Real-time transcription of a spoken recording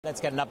Let's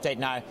get an update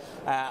now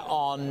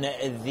on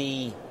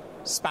the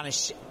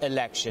Spanish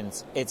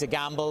elections. It's a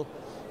gamble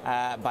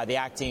by the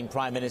acting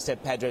Prime Minister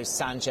Pedro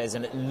Sanchez,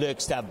 and it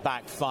looks to have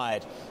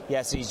backfired.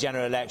 Yesterday's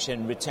general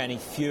election returning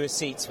fewer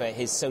seats for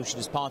his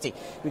Socialist Party.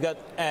 We got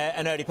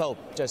an early poll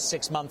just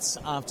 6 months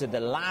after the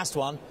last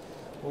one.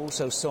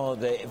 Also saw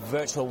the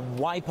virtual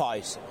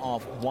wipeout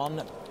of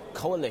one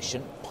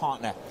coalition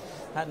partner.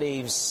 That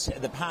leaves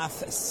the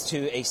path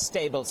to a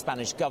stable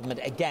Spanish government,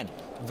 again,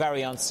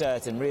 very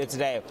uncertain. Maria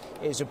Tadeo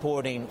is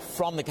reporting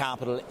from the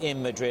capital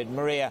in Madrid.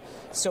 Maria,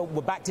 so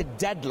we're back to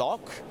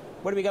deadlock.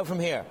 Where do we go from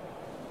here?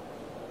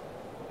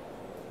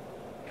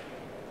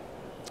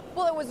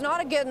 Well, it was not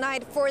a good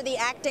night for the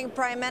acting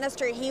prime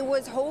minister. He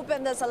was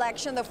hoping this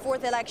election, the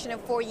fourth election in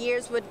 4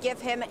 years, would give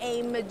him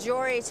a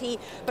majority.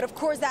 But of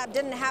course, that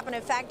didn't happen.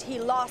 In fact, he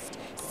lost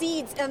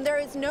seats, and there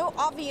is no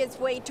obvious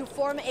way to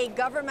form a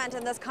government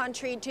in this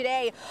country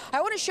today.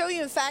 I want to show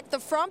you, in fact, the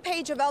front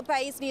page of El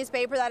País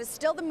newspaper. That is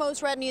still the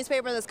most read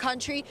newspaper in this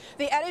country.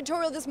 The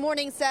editorial this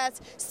morning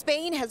says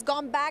Spain has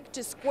gone back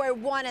to square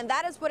one, and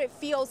that is what it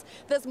feels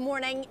this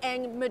morning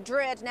in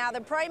Madrid. Now,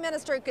 the prime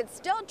minister could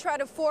still try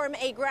to form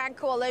a grand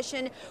coalition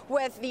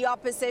with the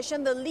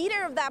opposition. The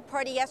leader of that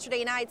party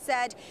yesterday night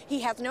said he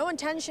has no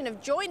intention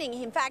of joining.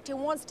 In fact, he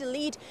wants to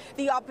lead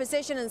the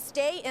opposition and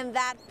stay in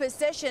that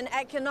position.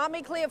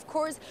 Economically, of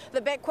course,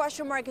 the big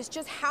question mark is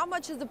just how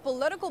much is the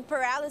political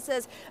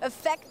paralysis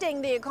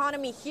affecting the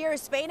economy here.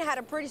 Spain had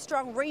a pretty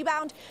strong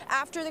rebound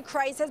after the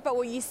crisis, but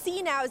what you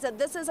see now is that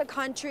this is a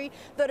country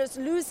that is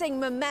losing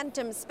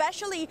momentum,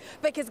 especially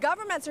because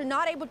governments are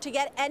not able to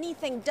get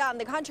anything done.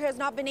 The country has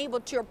not been able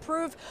to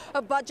approve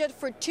a budget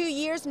for 2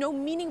 years, no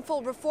meaningful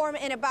reform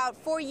in about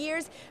 4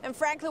 years. And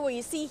frankly, what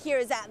you see here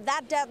is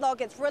that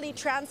deadlock is really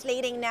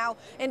translating now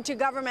into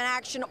government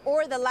action,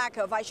 or the lack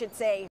of, I should say.